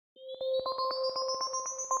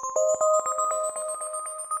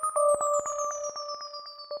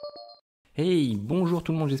Hey, bonjour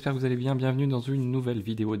tout le monde, j'espère que vous allez bien. Bienvenue dans une nouvelle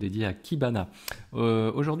vidéo dédiée à Kibana.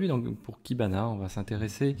 Aujourd'hui, donc, pour Kibana, on va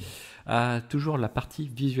s'intéresser à toujours la partie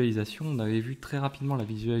visualisation. On avait vu très rapidement la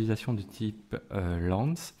visualisation de type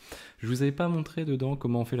Lens. Je vous avais pas montré dedans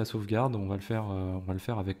comment on fait la sauvegarde. On va le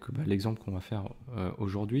faire avec l'exemple qu'on va faire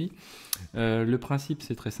aujourd'hui. Le principe,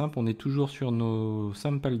 c'est très simple. On est toujours sur nos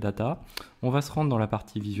sample data. On va se rendre dans la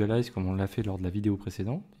partie visualize comme on l'a fait lors de la vidéo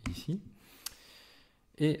précédente, ici.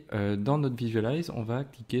 Et dans notre Visualize, on va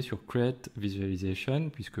cliquer sur Create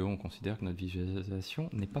Visualization, puisqu'on considère que notre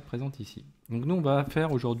visualisation n'est pas présente ici. Donc nous, on va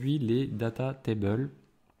faire aujourd'hui les data tables.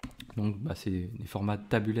 Donc c'est des formats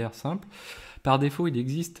tabulaires simples. Par défaut, il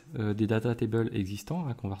existe des data tables existants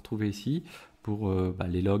qu'on va retrouver ici pour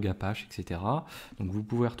les logs Apache, etc. Donc vous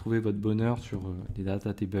pouvez retrouver votre bonheur sur des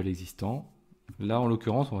data tables existants. Là, en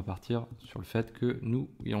l'occurrence, on va partir sur le fait que nous,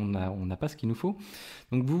 on n'a pas ce qu'il nous faut.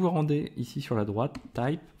 Donc, vous vous rendez ici sur la droite,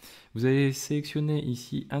 Type. Vous allez sélectionner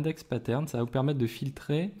ici Index Pattern. Ça va vous permettre de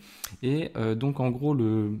filtrer. Et donc, en gros,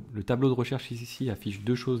 le tableau de recherche ici affiche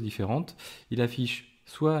deux choses différentes. Il affiche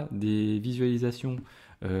soit des visualisations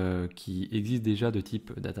qui existent déjà de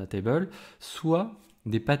type Data Table, soit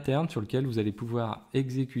des patterns sur lesquels vous allez pouvoir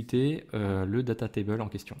exécuter le Data Table en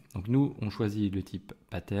question. Donc, nous, on choisit le type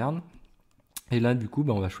Pattern. Et là, du coup,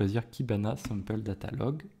 on va choisir Kibana Sample Data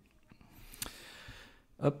Log.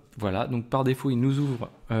 Hop, voilà. Donc, par défaut, il nous ouvre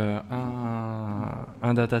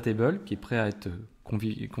un data table qui est prêt à être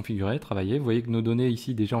configuré, travaillé. Vous voyez que nos données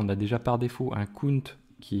ici, déjà, on a déjà par défaut un count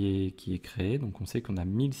qui est créé. Donc, on sait qu'on a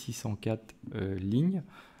 1604 lignes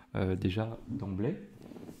déjà d'emblée.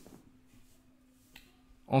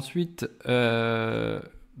 Ensuite, on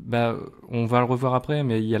va le revoir après,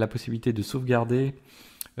 mais il y a la possibilité de sauvegarder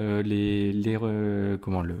le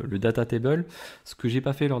data table, ce que j'ai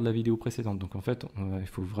pas fait lors de la vidéo précédente. Donc en fait, il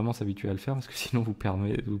faut vraiment s'habituer à le faire parce que sinon vous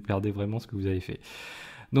perdez vraiment ce que vous avez fait.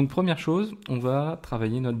 Donc première chose, on va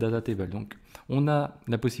travailler notre data table. Donc on a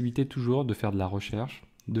la possibilité toujours de faire de la recherche,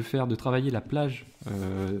 de travailler la plage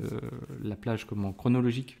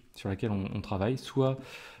chronologique sur laquelle on travaille, soit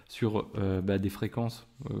sur des fréquences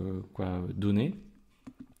données,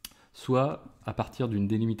 soit à partir d'une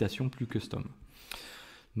délimitation plus custom.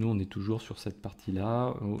 Nous, on est toujours sur cette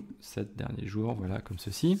partie-là, aux 7 derniers jours, voilà, comme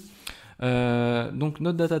ceci. Donc,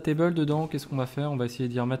 notre data table, dedans, qu'est-ce qu'on va faire? On va essayer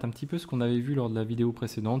d'y remettre un petit peu ce qu'on avait vu lors de la vidéo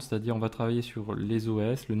précédente, c'est-à-dire on va travailler sur les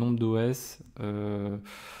OS, le nombre d'OS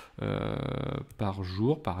par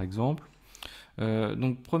jour, par exemple.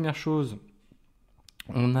 Donc, première chose,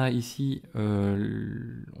 on a ici,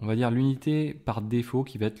 on va dire, l'unité par défaut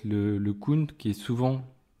qui va être le count, qui est souvent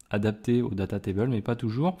adapté au data table, mais pas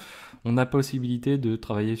toujours. On a possibilité de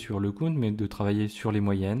travailler sur le count, mais de travailler sur les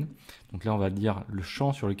moyennes. Donc là, on va dire le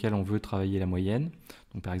champ sur lequel on veut travailler la moyenne.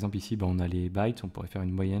 Donc par exemple ici, on a les bytes, on pourrait faire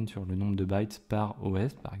une moyenne sur le nombre de bytes par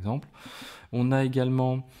OS, par exemple. On a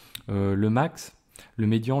également le max, le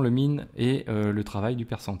médian, le min et le travail du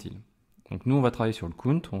percentile. Donc nous, on va travailler sur le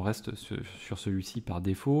count, on reste sur celui-ci par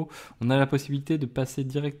défaut. On a la possibilité de passer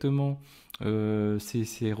directement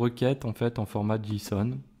ces requêtes en fait en format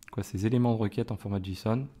JSON. Ces éléments de requête en format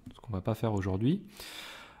JSON, ce qu'on ne va pas faire aujourd'hui.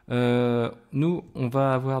 Nous, on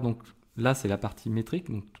va avoir, donc là c'est la partie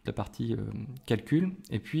métrique, donc toute la partie calcul,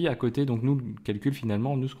 et puis à côté, donc nous, le calcul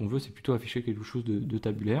finalement, nous ce qu'on veut c'est plutôt afficher quelque chose de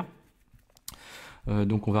tabulaire.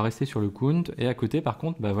 Donc on va rester sur le count, et à côté par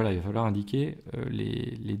contre, il va falloir indiquer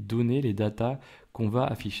les données, les datas qu'on va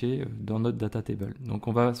afficher dans notre data table. Donc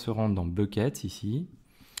on va se rendre dans Buckets ici,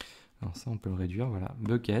 alors ça on peut le réduire, voilà,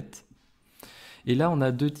 Bucket. Et là, on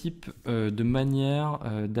a deux types de manières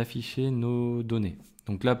d'afficher nos données.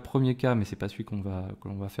 Donc là, premier cas, mais ce n'est pas celui qu'on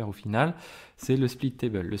va faire au final, c'est le split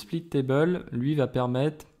table. Le split table, lui, va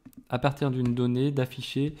permettre, à partir d'une donnée,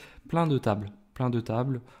 d'afficher plein de tables,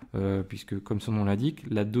 puisque, comme son nom l'indique,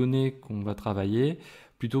 la donnée qu'on va travailler,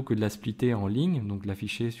 plutôt que de la splitter en ligne, donc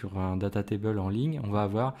l'afficher sur un data table en ligne, on va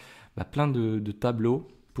avoir plein de tableaux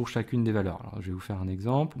pour chacune des valeurs. Alors, je vais vous faire un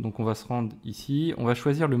exemple. Donc on va se rendre ici, on va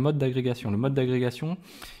choisir le mode d'agrégation. Le mode d'agrégation,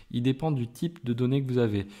 il dépend du type de données que vous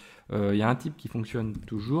avez. Il y a un type qui fonctionne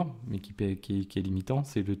toujours, mais qui est limitant,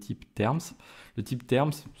 c'est le type terms. Le type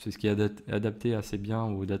terms, c'est ce qui est adapté assez bien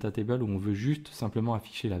au data table où on veut juste simplement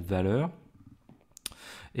afficher la valeur.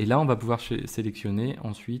 Et là, on va pouvoir sélectionner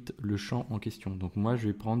ensuite le champ en question. Donc moi, je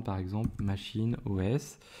vais prendre par exemple machine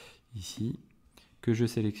OS, ici, que je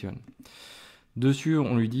sélectionne. Dessus,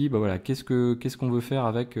 on lui dit, qu'est-ce qu'on veut faire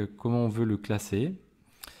avec, comment on veut le classer,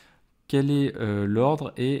 quel est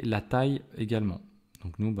l'ordre et la taille également.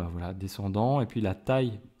 Donc nous, descendant, et puis la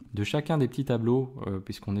taille de chacun des petits tableaux,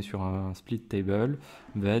 puisqu'on est sur un split table,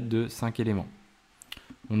 va être de 5 éléments.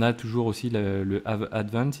 On a toujours aussi le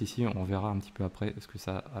advance ici, on verra un petit peu après ce que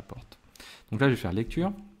ça apporte. Donc là, je vais faire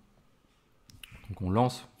lecture. Donc on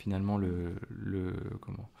lance finalement le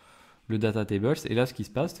data tables. Et là, ce qui se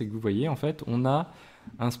passe, c'est que vous voyez, en fait, on a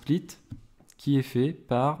un split qui est fait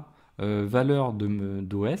par valeur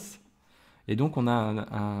d'OS. Et donc, on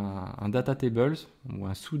a un data tables ou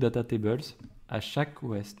un sous-data tables à chaque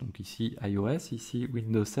OS. Donc ici, iOS, ici,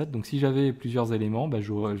 Windows 7. Donc si j'avais plusieurs éléments, bah,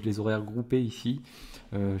 je les aurais regroupés ici.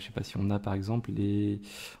 Je ne sais pas si on a par exemple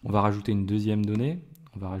on va rajouter une deuxième donnée.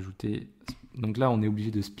 On va rajouter... Donc là, on est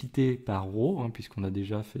obligé de splitter par row, hein, puisqu'on a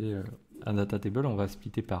déjà fait un data table. On va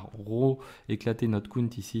splitter par row, éclater notre count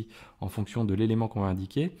ici en fonction de l'élément qu'on va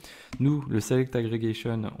indiquer. Nous, le select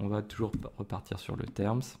aggregation, on va toujours repartir sur le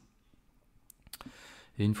terms.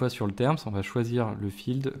 Et une fois sur le terms, on va choisir le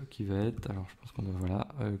field qui va être, alors je pense qu'on doit, voilà,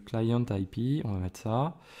 client IP, on va mettre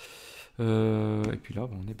ça. Et puis là,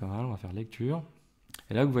 bon, on est pas mal, on va faire lecture.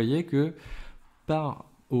 Et là, vous voyez que par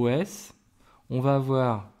OS, on va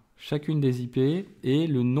avoir chacune des IP et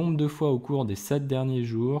le nombre de fois au cours des 7 derniers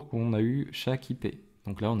jours qu'on a eu chaque IP.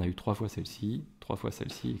 Donc là, on a eu 3 fois celle-ci, 3 fois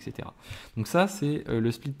celle-ci, etc. Donc ça, c'est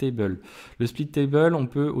le split table. Le split table, on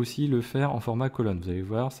peut aussi le faire en format colonne. Vous allez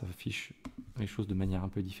voir, ça affiche les choses de manière un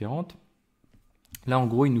peu différente. Là, en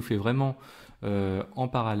gros, il nous fait vraiment en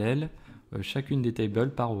parallèle chacune des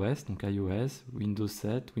tables par OS, donc iOS, Windows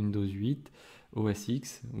 7, Windows 8, OS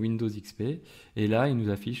X, Windows XP, et là il nous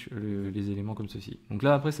affiche les éléments comme ceci. Donc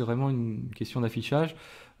là après c'est vraiment une question d'affichage.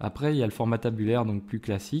 Après il y a le format tabulaire, donc plus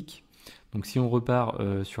classique. Donc si on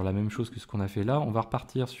repart sur la même chose que ce qu'on a fait là, on va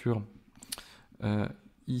repartir sur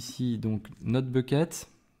ici donc notre bucket.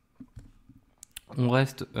 On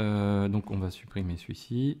reste, donc on va supprimer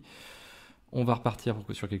celui-ci. On va repartir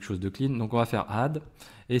sur quelque chose de clean. Donc on va faire add.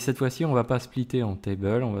 Et cette fois-ci, on ne va pas splitter en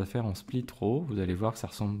table, on va faire en split row. Vous allez voir que ça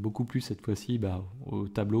ressemble beaucoup plus cette fois-ci au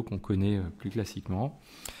tableau qu'on connaît plus classiquement.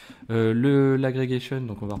 L'aggregation,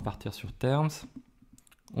 donc on va repartir sur terms.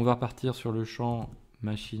 On va repartir sur le champ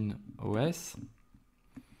machine OS.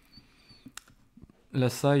 La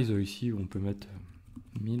size, ici, on peut mettre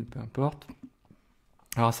 1000, peu importe.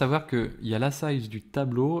 Alors à savoir qu'il y a la size du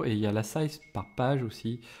tableau et il y a la size par page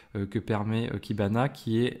aussi que permet Kibana,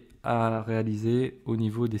 qui est à réaliser au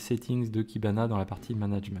niveau des settings de Kibana dans la partie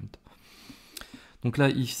management. Donc là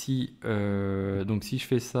ici, donc si je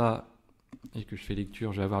fais ça et que je fais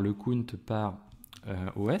lecture, je vais avoir le count par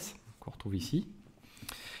OS qu'on retrouve ici.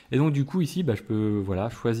 Et donc du coup ici, je peux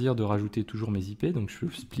choisir de rajouter toujours mes IP. Donc je fais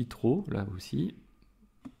split row là aussi.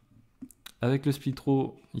 Avec le split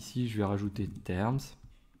row ici, je vais rajouter terms.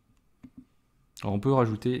 Alors on peut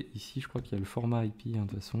rajouter ici, je crois qu'il y a le format IP de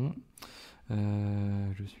toute façon.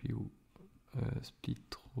 Je suis où? Split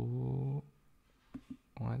row.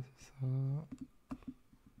 Ouais, c'est ça.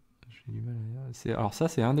 J'ai du mal à... Alors ça,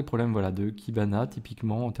 c'est un des problèmes de Kibana,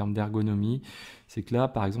 typiquement en termes d'ergonomie. C'est que là,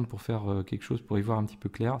 par exemple, pour faire quelque chose, pour y voir un petit peu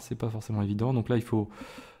clair, c'est pas forcément évident. Donc là, il faut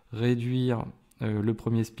réduire le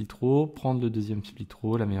premier split row, prendre le deuxième split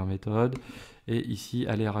row, la meilleure méthode. Et ici,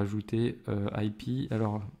 aller rajouter IP.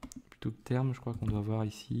 Alors... de terme, je crois qu'on doit voir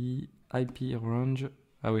ici IP range.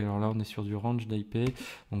 Ah oui, alors là on est sur du range d'IP.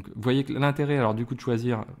 Donc vous voyez que l'intérêt, alors du coup de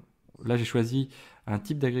choisir, là j'ai choisi un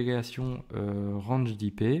type d'agrégation range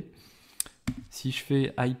d'IP. Si je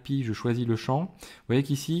fais IP, je choisis le champ. Vous voyez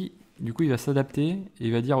qu'ici, du coup il va s'adapter et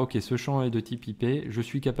il va dire ok, ce champ est de type IP, je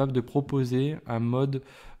suis capable de proposer un mode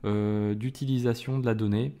d'utilisation de la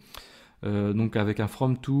donnée, donc avec un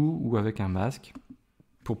from to ou avec un mask,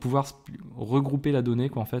 pour pouvoir regrouper la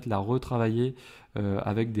donnée, en fait la retravailler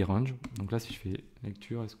avec des ranges. Donc là si je fais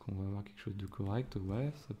lecture, est-ce qu'on va avoir quelque chose de correct?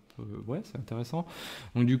 Ouais, c'est intéressant.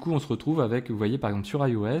 Donc du coup on se retrouve avec, vous voyez par exemple sur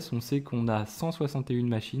iOS, on sait qu'on a 161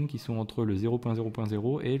 machines qui sont entre le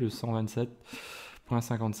 0.0.0 et le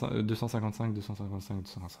 127.55, 255, 255,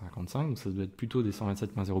 255, donc ça doit être plutôt des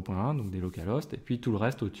 127.0.1, donc des localhosts, et puis tout le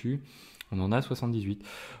reste au-dessus, on en a 78. Vous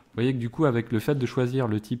voyez que du coup, avec le fait de choisir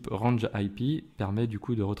le type range IP, permet du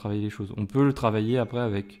coup de retravailler les choses. On peut le travailler après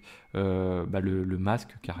avec le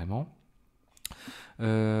masque carrément.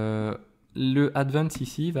 Le advance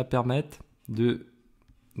ici va permettre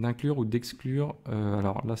d'inclure ou d'exclure.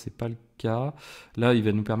 Alors là, c'est pas le cas. Là, il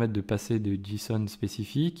va nous permettre de passer de JSON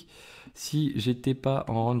spécifique. Si j'étais pas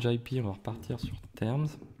en range IP, on va repartir sur terms.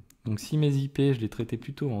 Donc si mes IP, je les traitais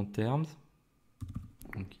plutôt en terms.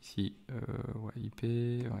 Donc ici, IP,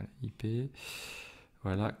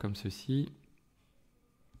 voilà, comme ceci.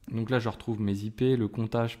 Donc là, je retrouve mes IP, le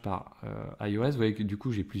comptage par iOS. Vous voyez que du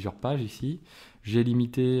coup, j'ai plusieurs pages ici. J'ai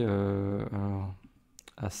limité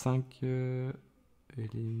à 5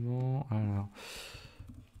 éléments. Alors,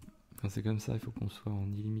 Quand c'est comme ça, il faut qu'on soit en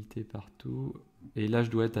illimité partout. Et là, je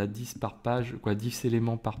dois être à 10 par page, quoi, 10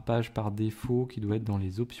 éléments par page par défaut, qui doit être dans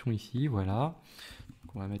les options ici, voilà.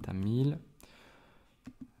 Donc on va mettre à 1000.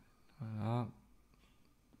 Voilà.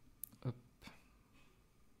 Hop.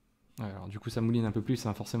 Alors du coup, ça mouline un peu plus,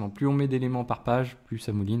 hein, forcément. Plus on met d'éléments par page, plus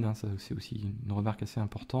ça mouline, hein, ça c'est aussi une remarque assez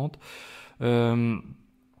importante.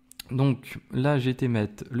 Donc là, j'ai été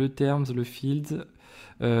mettre le terms, le fields.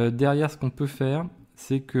 Derrière, ce qu'on peut faire,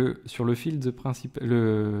 c'est que sur le field principal,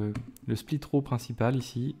 le split row principal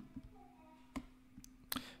ici,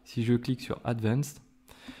 si je clique sur Advanced,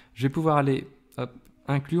 je vais pouvoir aller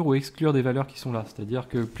inclure ou exclure des valeurs qui sont là. C'est-à-dire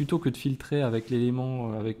que plutôt que de filtrer avec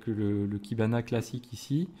l'élément, avec le Kibana classique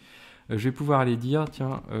ici, je vais pouvoir aller dire,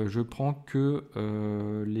 tiens, je prends que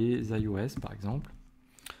les iOS par exemple,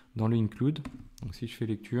 dans le include. Donc si je fais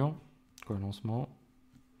lecture, quoi, lancement.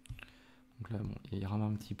 Donc là, bon, il rame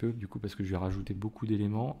un petit peu, du coup, parce que je vais rajouter beaucoup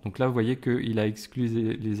d'éléments. Donc là, vous voyez qu'il a exclu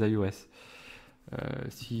les iOS.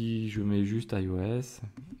 Si je mets juste iOS,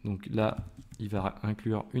 donc là, il va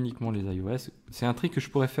inclure uniquement les iOS. C'est un trick que je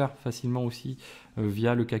pourrais faire facilement aussi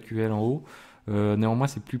via le KQL en haut. Néanmoins,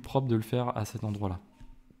 c'est plus propre de le faire à cet endroit-là.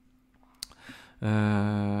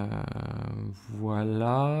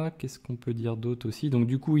 Voilà, qu'est-ce qu'on peut dire d'autre aussi? Donc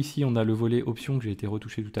du coup, ici, on a le volet options que j'ai été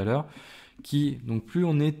retouché tout à l'heure. Donc plus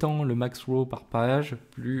on étend le max row par page,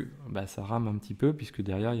 plus ça rame un petit peu, puisque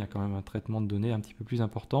derrière il y a quand même un traitement de données un petit peu plus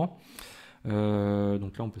important.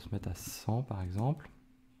 Donc là on peut se mettre à 100 par exemple.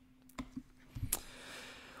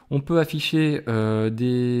 On peut afficher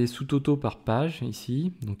des sous-totaux par page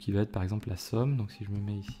ici, donc qui va être par exemple la somme. Donc si je me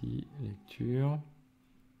mets ici, lecture.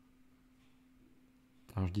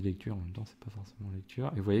 Alors je dis lecture, en même temps c'est pas forcément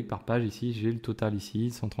lecture. Et vous voyez que par page ici, j'ai le total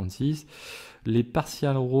ici, 136. Les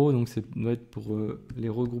partial rows, donc ça doit être pour les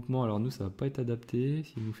regroupements. Alors nous, ça va pas être adapté.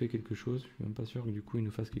 S'il nous fait quelque chose, je suis même pas sûr que du coup il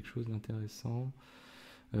nous fasse quelque chose d'intéressant.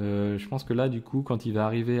 Je pense que là, du coup, quand il va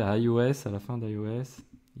arriver à iOS, à la fin d'iOS,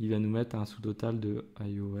 il va nous mettre un sous-total de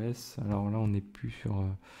iOS. Alors là, on n'est plus sur...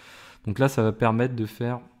 Donc là, ça va permettre de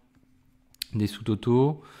faire des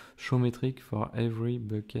sous-totaux. Show metric for every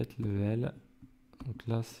bucket level. Donc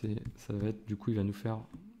là, ça va être, du coup, il va nous faire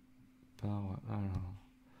par...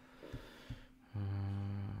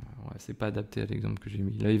 ouais, c'est pas adapté à l'exemple que j'ai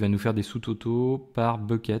mis. Là, il va nous faire des sous-totaux par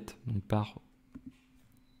bucket, donc par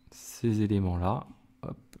ces éléments-là.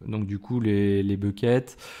 Donc du coup, les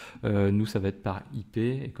buckets, nous, ça va être par IP.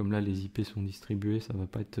 Et comme là, les IP sont distribués, ça va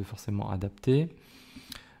pas être forcément adapté.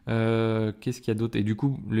 Qu'est-ce qu'il y a d'autre? Et du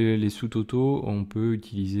coup, les sous-totaux, on peut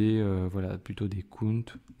utiliser voilà, plutôt des count,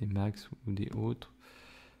 des max ou des autres.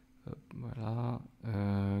 Hop, voilà.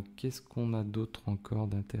 Qu'est-ce qu'on a d'autre encore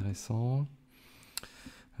d'intéressant?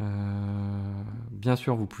 Bien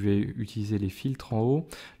sûr, vous pouvez utiliser les filtres en haut.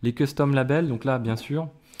 Les custom labels, donc là, bien sûr,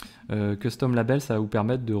 custom label, ça va vous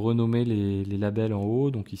permettre de renommer les labels en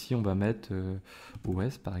haut. Donc ici, on va mettre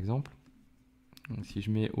OS, par exemple. Donc, si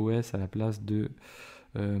je mets OS à la place de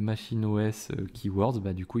machine OS keywords,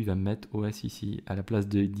 du coup, il va me mettre OS ici à la place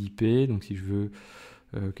d'IP. Donc si je veux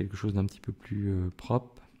quelque chose d'un petit peu plus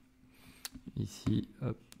propre, ici,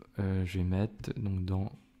 hop, je vais mettre donc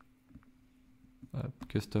dans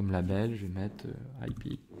custom label, je vais mettre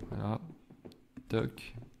IP. Voilà.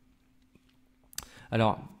 Toc.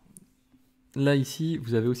 Alors, là, ici,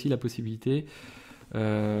 vous avez aussi la possibilité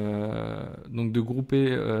donc de grouper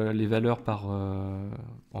les valeurs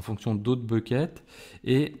en fonction d'autres buckets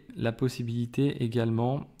et la possibilité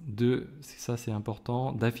également ça c'est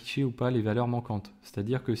important, d'afficher ou pas les valeurs manquantes.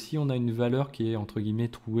 C'est-à-dire que si on a une valeur qui est entre guillemets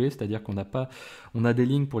trouée, c'est-à-dire qu'on a des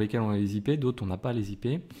lignes pour lesquelles on a les IP, d'autres on n'a pas les IP,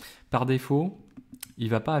 par défaut, il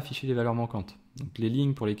ne va pas afficher les valeurs manquantes. Donc les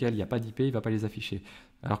lignes pour lesquelles il n'y a pas d'IP, il ne va pas les afficher.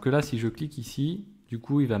 Alors que là, si je clique ici, du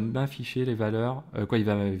coup, il va m'afficher les valeurs, il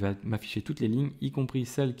va m'afficher toutes les lignes, y compris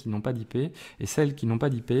celles qui n'ont pas d'IP. Et celles qui n'ont pas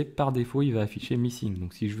d'IP, par défaut, il va afficher missing.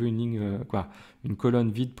 Donc si je veux une ligne, une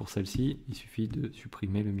colonne vide pour celle-ci, il suffit de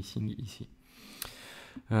supprimer le missing ici.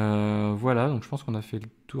 Voilà, donc je pense qu'on a fait le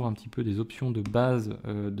tour un petit peu des options de base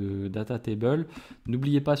de data table.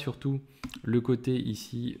 N'oubliez pas surtout le côté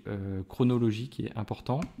ici chronologie qui est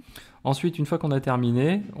important. Ensuite, une fois qu'on a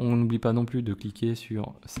terminé, on n'oublie pas non plus de cliquer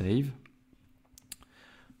sur Save.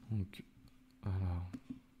 Donc, voilà.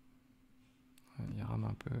 Il rame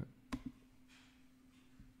un peu.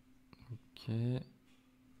 Ok.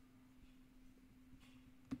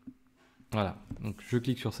 Voilà, donc je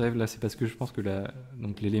clique sur Save, là c'est parce que je pense que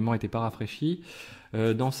l'élément n'était pas rafraîchi.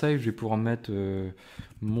 Dans Save, je vais pouvoir mettre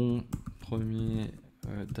mon premier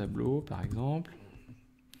tableau, par exemple,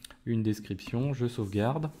 une description, je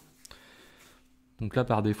sauvegarde. Donc là,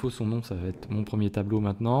 par défaut, son nom, ça va être mon premier tableau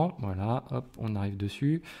maintenant. Voilà, hop, on arrive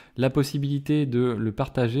dessus. La possibilité de le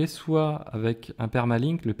partager, soit avec un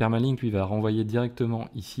permalink. Le permalink, lui, va renvoyer directement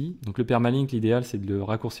ici. Donc le permalink, l'idéal, c'est de le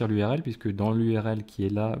raccourcir l'URL, puisque dans l'URL qui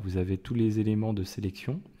est là, vous avez tous les éléments de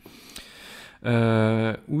sélection.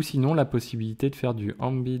 Ou sinon, la possibilité de faire du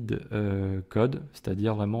embed code,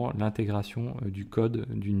 c'est-à-dire vraiment l'intégration du code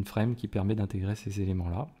d'une frame qui permet d'intégrer ces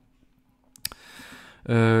éléments-là.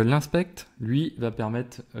 L'inspect, lui, va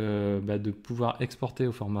permettre de pouvoir exporter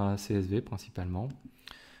au format CSV principalement,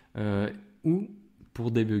 ou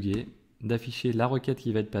pour débugger, d'afficher la requête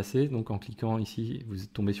qui va être passée. Donc en cliquant ici, vous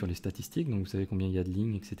tombez sur les statistiques, donc vous savez combien il y a de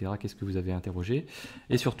lignes, etc., qu'est-ce que vous avez interrogé,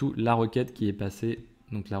 et surtout la requête qui est passée,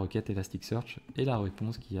 donc la requête Elasticsearch, et la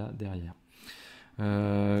réponse qu'il y a derrière.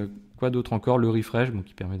 Quoi d'autre encore? Le refresh,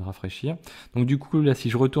 qui permet de rafraîchir. Donc du coup, là, si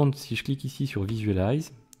je clique ici sur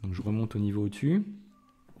Visualize, donc je remonte au niveau au-dessus.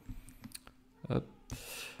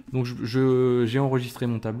 Donc j'ai enregistré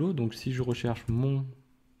mon tableau, donc si je recherche mon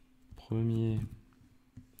premier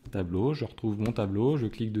tableau, je retrouve mon tableau, je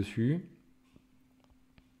clique dessus,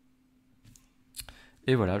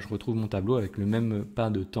 et voilà, je retrouve mon tableau avec le même pas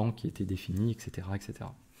de temps qui était défini, etc. etc.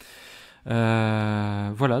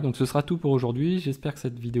 Voilà, donc ce sera tout pour aujourd'hui. J'espère que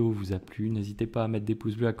cette vidéo vous a plu. N'hésitez pas à mettre des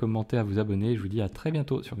pouces bleus, à commenter, à vous abonner. Je vous dis à très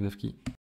bientôt sur Xavki.